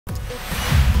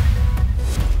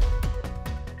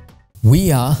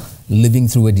We are living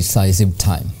through a decisive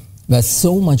time where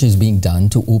so much is being done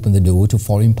to open the door to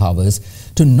foreign powers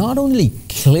to not only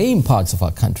claim parts of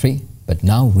our country, but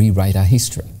now rewrite our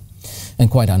history. And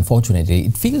quite unfortunately,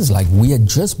 it feels like we are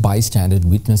just bystanders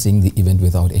witnessing the event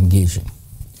without engaging.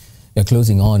 We are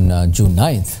closing on June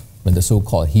 9th, when the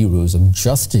so-called heroes of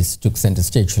justice took center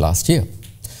stage last year.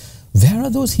 Where are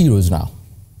those heroes now?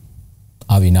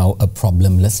 Are we now a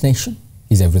problemless nation?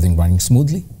 Is everything running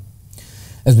smoothly?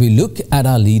 As we look at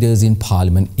our leaders in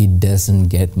parliament, it doesn't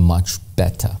get much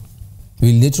better.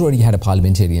 We literally had a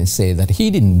parliamentarian say that he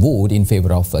didn't vote in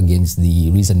favor of against the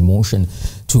recent motion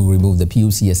to remove the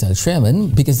PUCSL chairman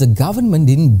because the government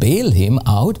didn't bail him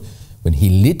out when he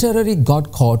literally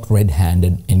got caught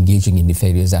red-handed engaging in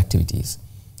nefarious activities.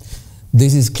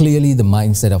 This is clearly the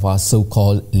mindset of our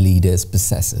so-called leaders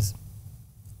possesses.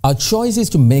 Our choice is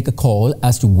to make a call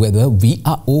as to whether we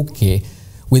are okay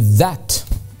with that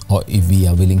or if we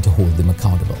are willing to hold them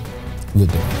accountable. We'll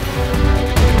do it.